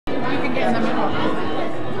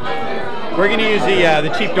We're going to use the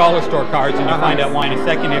cheap dollar store cards, and you'll find out why in a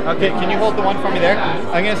second here. Okay, can you hold the one for me there?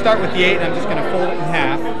 I'm going to start with the 8, and I'm just going to fold it in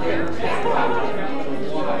half.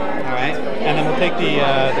 All right, and then we'll take the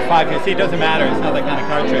 5 here. See, it doesn't matter. It's not that kind of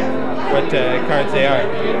card trick what cards they are.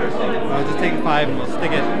 I'll just take 5 and we'll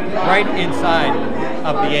stick it right inside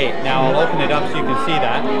of the 8. Now I'll open it up so you can see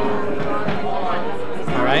that.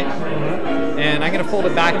 All right. And I'm going to fold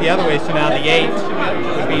it back the other way, so now the 8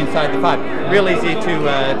 would be inside the 5. Real easy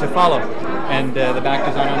to follow. And the back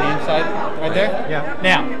design on the inside, right there? Yeah.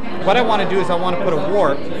 Now, what I want to do is I want to put a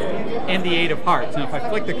warp in the 8 of hearts. Now, if I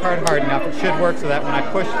flick the card hard enough, it should work so that when I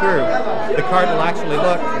push through, the card will actually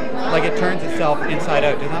look like it turns itself inside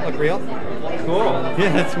out. Doesn't that look real? Cool.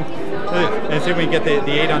 Yeah, let's see if we can get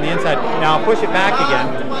the 8 on the inside. Now, I'll push it back again.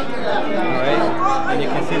 All right. And you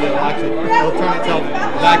can see that it'll turn itself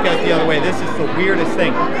back out the other way. This is the weirdest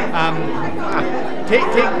thing. Take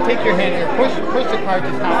your hand here, push the card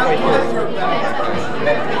just halfway through.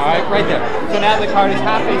 All right, right there. So now the card is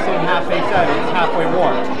half face in, half face out. It's halfway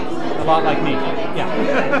warped. A lot like me. Yeah.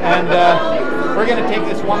 And we're going to take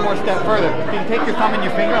this one more step further. You can take your thumb and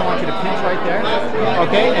your finger. I want you to pinch right there.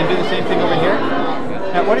 Okay, and do the same thing over here.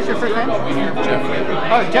 Now, what is your first name? Jeffrey.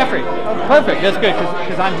 Oh, Jeffrey. Oh, perfect. That's good,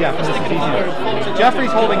 because I'm Jeff, and this is easier. So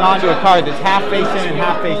Jeffrey's holding on to a card that's half face in and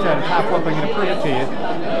half face out. It's half warped. I'm going to prove it to you.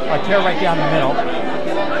 I'll tear right down the middle.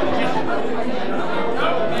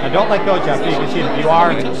 Now, don't let go, Jeffrey. You can see that you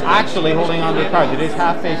are actually holding on to the card. It is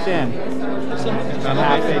half face in and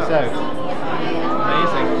half face out.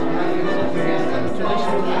 Amazing.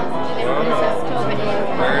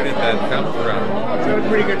 Where did that come from? It's a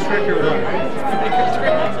pretty good trick or what?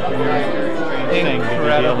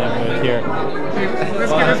 Incredible. Here.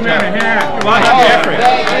 Let's give this man a hand. Come on, Jeffrey.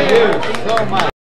 Thank you so much.